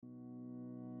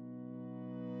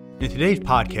In today's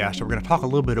podcast, we're going to talk a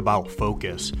little bit about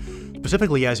focus,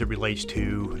 specifically as it relates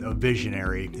to a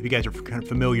visionary. If you guys are kind of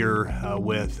familiar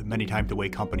with many times the way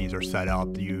companies are set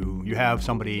up, you have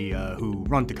somebody who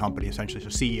runs the company, essentially, so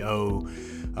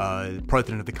CEO,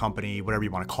 president of the company, whatever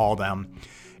you want to call them.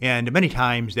 And many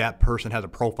times that person has a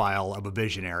profile of a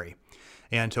visionary.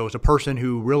 And so it's a person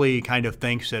who really kind of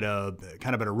thinks at a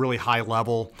really high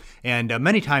level, and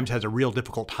many times has a real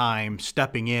difficult time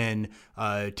stepping in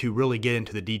to really get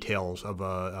into the details of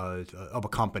a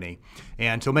company.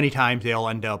 And so many times they'll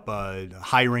end up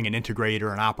hiring an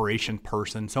integrator, an operations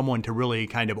person, someone to really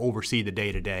kind of oversee the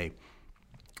day-to-day.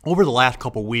 Over the last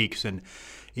couple weeks, and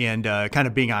kind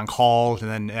of being on calls, and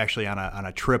then actually on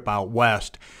a trip out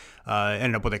west.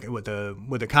 Ended up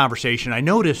with a conversation. I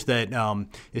noticed that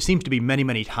it seems to be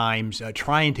many times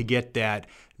trying to get that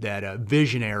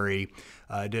visionary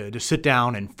to sit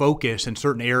down and focus in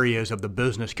certain areas of the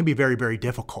business can be very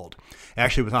difficult.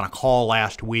 Actually, was on a call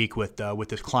last week with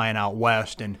this client out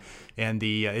west, and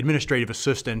the administrative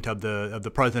assistant of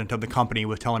the president of the company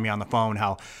was telling me on the phone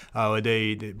how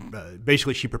they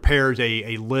basically she prepares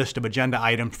a list of agenda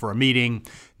items for a meeting.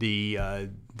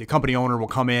 The company owner will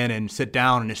come in and sit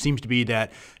down, and it seems to be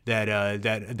that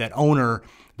owner,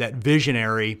 that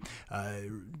visionary,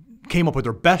 came up with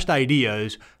their best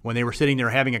ideas when they were sitting there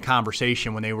having a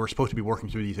conversation when they were supposed to be working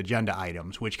through these agenda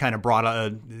items, which kind of brought I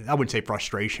wouldn't say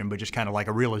frustration, but just kind of like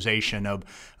a realization of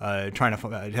trying to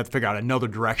have to figure out another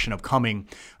direction of coming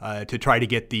to try to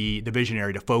get the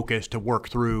visionary to focus, to work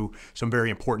through some very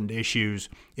important issues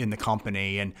in the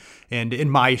company. And in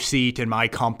my seat in my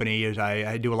company, as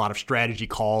I do a lot of strategy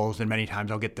calls, and many times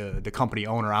I'll get the company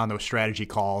owner on those strategy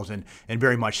calls and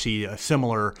very much see a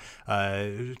similar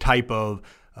type of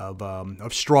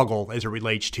struggle as it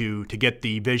relates to get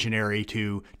the visionary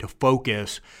to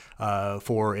focus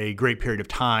for a great period of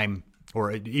time,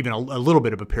 or even a little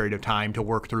bit of a period of time, to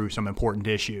work through some important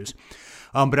issues.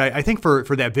 But I think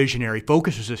for that visionary,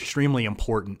 focus is extremely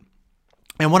important.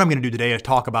 And what I'm going to do today is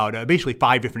talk about basically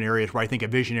 5 different areas where I think a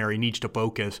visionary needs to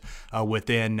focus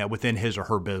within his or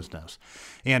her business.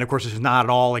 And of course, this is not at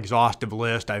all exhaustive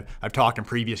list. I've talked in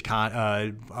previous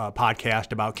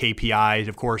podcast about KPIs.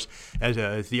 Of course,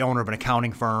 as the owner of an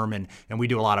accounting firm, and we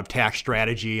do a lot of tax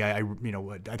strategy. I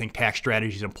think tax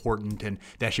strategy is important, and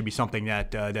that should be something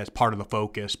that's part of the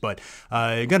focus. But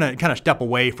I'm gonna kind of step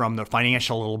away from the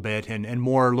financial a little bit and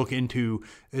more look into,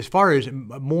 as far as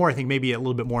more, I think maybe a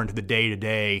little bit more into the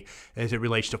day-to-day as it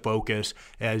relates to focus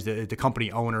as the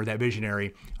company owner, that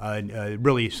visionary,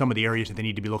 really some of the areas that they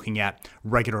need to be looking at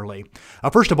regularly.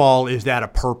 First of all, is that a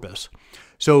purpose.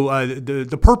 So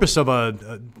the purpose of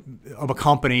a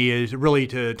company is really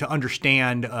to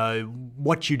understand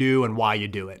what you do and why you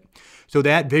do it. So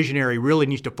that visionary really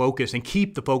needs to focus and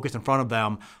keep the focus in front of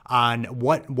them on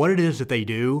what it is that they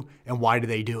do and why do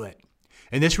they do it.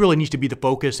 And this really needs to be the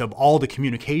focus of all the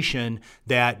communication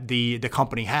that the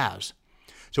company has.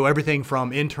 So everything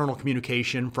from internal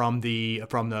communication from the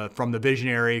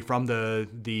visionary, from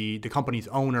the company's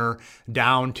owner,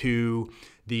 down to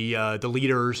the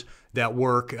leaders that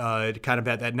work kind of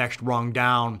at that next rung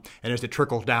down, and as it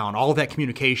trickles down, all of that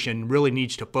communication really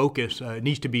needs to focus,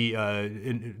 needs to be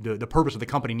the purpose of the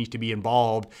company needs to be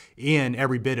involved in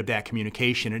every bit of that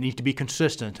communication. It needs to be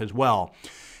consistent as well.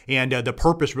 And the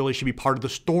purpose really should be part of the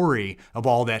story of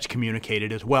all that's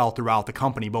communicated as well throughout the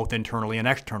company, both internally and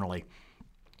externally.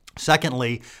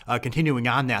 Secondly, continuing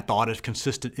on that thought, is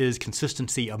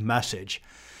consistency of message.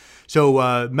 So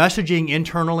messaging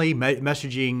internally,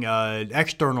 messaging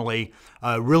externally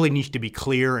really needs to be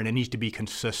clear, and it needs to be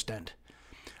consistent.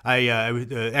 I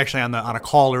was actually on a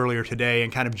call earlier today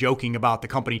and kind of joking about the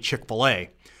company Chick-fil-A.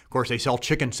 Of course, they sell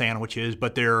chicken sandwiches,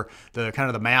 but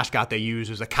the mascot they use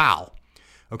is a cow.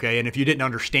 Okay, and if you didn't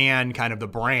understand kind of the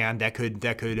brand, that could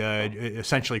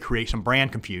essentially create some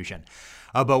brand confusion.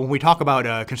 But when we talk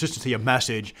about consistency of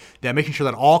message, that making sure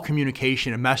that all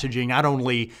communication and messaging not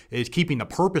only is keeping the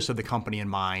purpose of the company in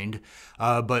mind,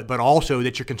 but also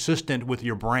that you're consistent with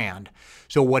your brand.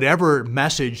 So whatever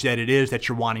message that it is that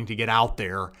you're wanting to get out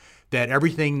there, that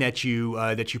everything that you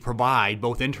provide,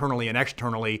 both internally and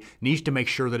externally, needs to make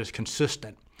sure that it's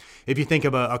consistent. If you think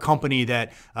of a company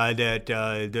that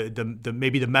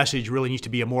maybe the message really needs to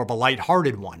be more of a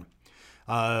lighthearted one,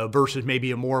 versus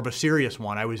maybe more of a serious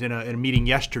one. I was in a meeting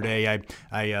yesterday.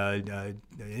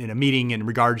 In a meeting in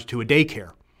regards to a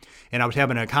daycare, and I was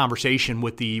having a conversation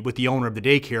with the owner of the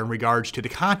daycare in regards to the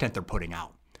content they're putting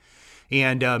out,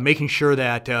 and making sure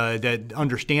that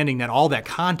understanding that all that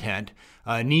content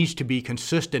needs to be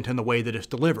consistent in the way that it's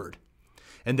delivered.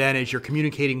 And then as you're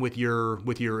communicating with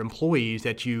your employees,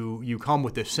 that you come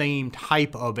with the same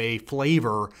type of a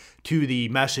flavor to the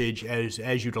message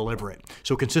as you deliver it.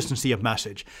 So consistency of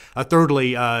message.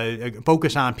 Thirdly,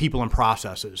 focus on people and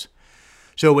processes.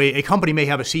 So a company may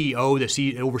have a CEO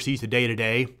that oversees the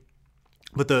day-to-day,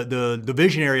 but the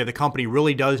visionary of the company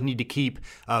really does need to keep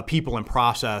people and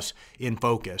process in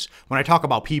focus. When I talk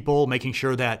about people, making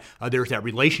sure that there's that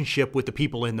relationship with the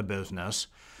people in the business,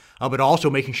 but also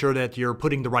making sure that you're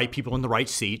putting the right people in the right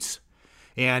seats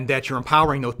and that you're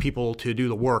empowering those people to do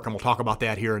the work. And we'll talk about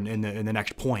that here in the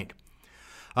next point.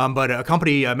 But a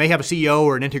company may have a CEO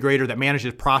or an integrator that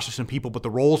manages process and people, but the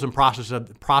roles and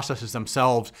processes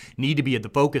themselves need to be at the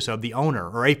focus of the owner,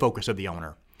 or a focus of the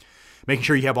owner. Making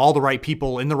sure you have all the right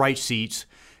people in the right seats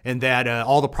and that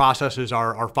all the processes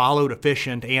are followed,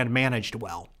 efficient, and managed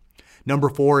well. Number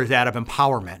 4 is that of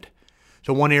empowerment.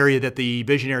 So one area that the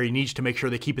visionary needs to make sure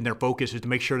they keep in their focus is to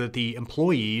make sure that the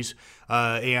employees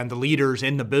and the leaders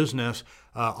in the business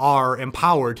are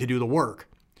empowered to do the work.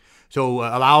 So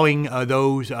allowing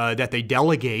those that they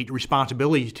delegate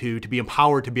responsibilities to be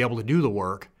empowered to be able to do the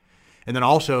work. And then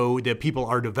also the people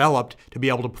are developed to be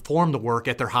able to perform the work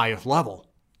at their highest level.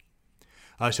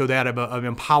 So that of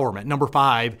empowerment. Number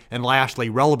 5, and lastly,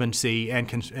 relevancy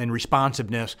and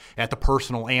responsiveness at the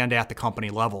personal and at the company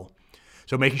level.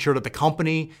 So making sure that the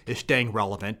company is staying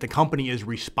relevant, the company is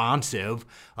responsive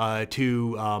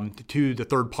to the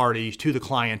third parties, to the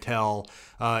clientele,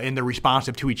 and they're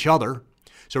responsive to each other.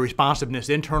 So responsiveness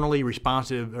internally,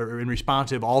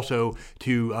 responsive also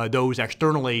to those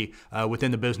externally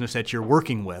within the business that you're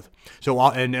working with. So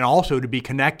and also to be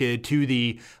connected to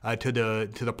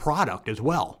the product as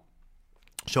well.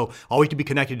 So always to be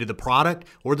connected to the product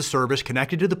or the service,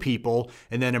 connected to the people,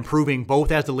 and then improving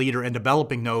both as the leader and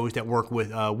developing those that work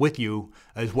with you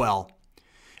as well.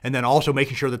 And then also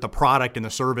making sure that the product and the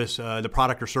service, the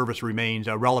product or service remains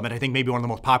relevant. I think maybe one of the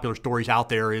most popular stories out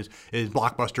there is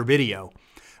Blockbuster Video.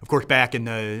 Of course, back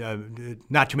in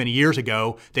not too many years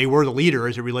ago, they were the leader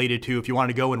as it related to if you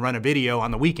wanted to go and rent a video on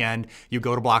the weekend, you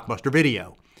go to Blockbuster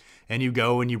Video. And you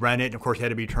go and you rent it, and of course, it had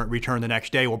to be returned the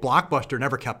next day. Well, Blockbuster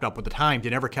never kept up with the times. They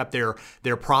never kept their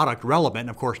product relevant. And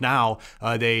of course, now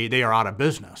they are out of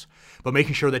business. But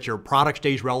making sure that your product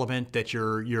stays relevant, that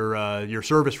your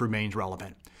service remains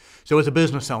relevant. So as a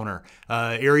business owner,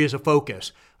 areas of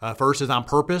focus. First is on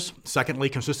purpose. Secondly,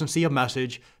 consistency of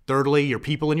message. Thirdly, your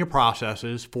people and your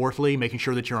processes. Fourthly, making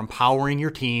sure that you're empowering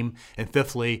your team. And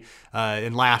fifthly,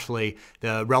 and lastly,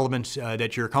 the relevance,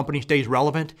 that your company stays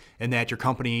relevant and that your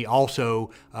company also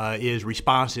is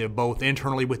responsive both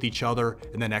internally with each other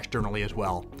and then externally as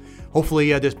well.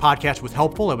 Hopefully this podcast was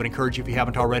helpful. I would encourage you, if you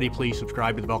haven't already, please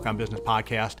subscribe to the Belcon Business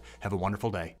Podcast. Have a wonderful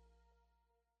day.